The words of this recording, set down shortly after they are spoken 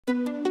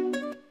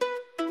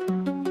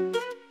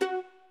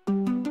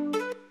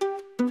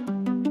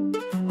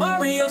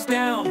Mario's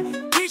down,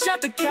 reach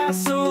out the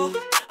castle.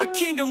 A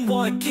kingdom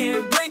one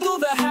can't wrangle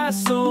the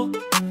hassle.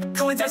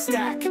 Coins I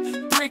stack,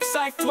 bricks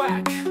I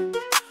thwack.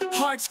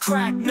 Hearts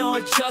crack, no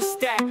just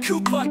that,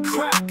 Koopa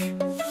crack.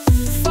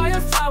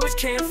 Fireflowers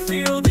can't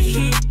feel the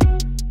heat.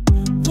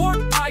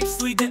 Warp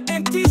pipes lead to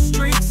empty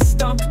streets.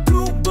 Stump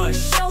Goomba,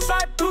 shells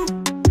I boot.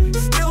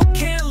 Still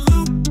can't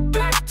loop,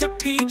 back to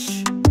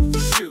Peach.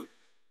 Shoot.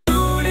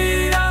 Boot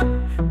it up,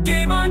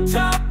 game on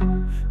top.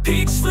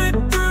 Peach slip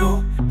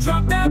through,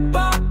 drop that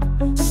bop.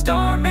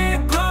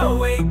 Starman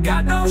glow, ain't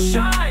got no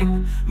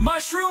shine.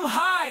 Mushroom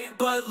high,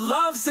 but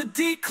love's a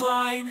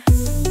decline.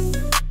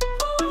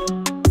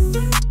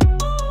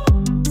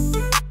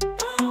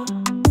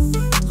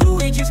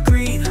 Luigi's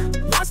green,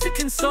 wants to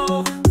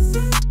console,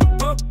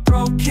 but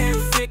bro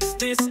can't fix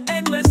this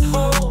endless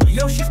hole.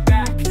 Yoshi's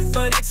back,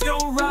 but it's no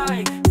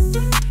ride.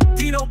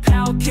 Dino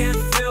Pal can't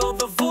fill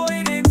the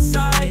void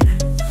inside.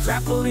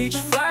 Grapple each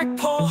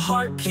flagpole,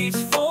 heart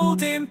keeps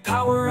folding.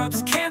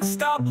 Power-ups can't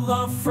stop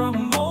love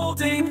from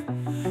molding.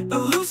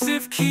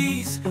 Elusive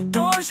keys,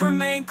 doors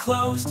remain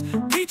closed.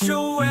 Peach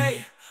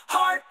away,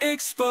 heart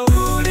exposed.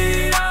 Boot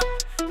it up,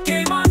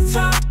 game on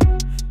top.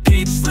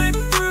 Peach slip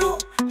through,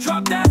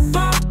 drop that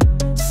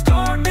bomb.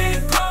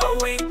 Starman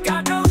glow, ain't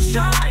got no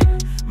shine.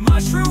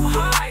 Mushroom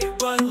high,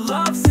 but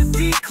love's a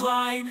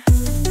decline.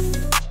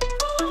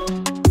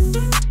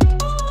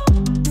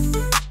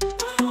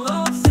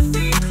 Love's a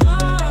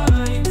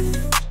decline.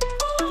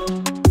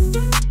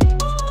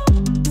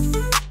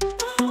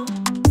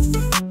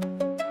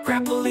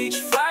 Grapple each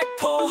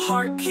flagpole,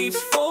 heart keeps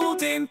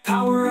folding.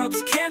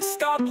 Power-ups can't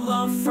stop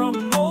love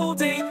from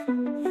molding.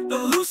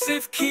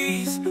 Elusive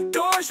keys,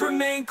 doors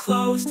remain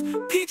closed.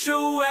 Peach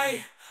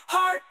away,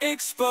 heart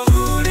exposed.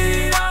 Boot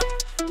it up,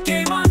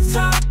 game on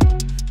top.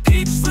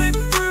 Peach slip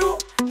through,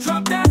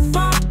 drop that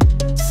bomb.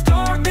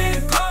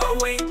 Starman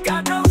glow, ain't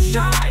got no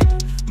shine.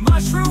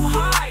 Mushroom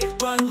high,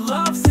 but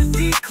love's a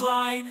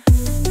decline.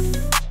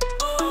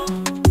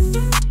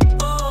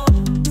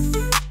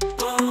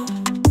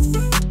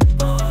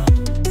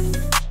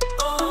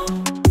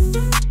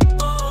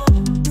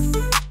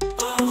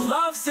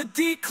 Love's a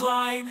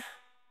decline.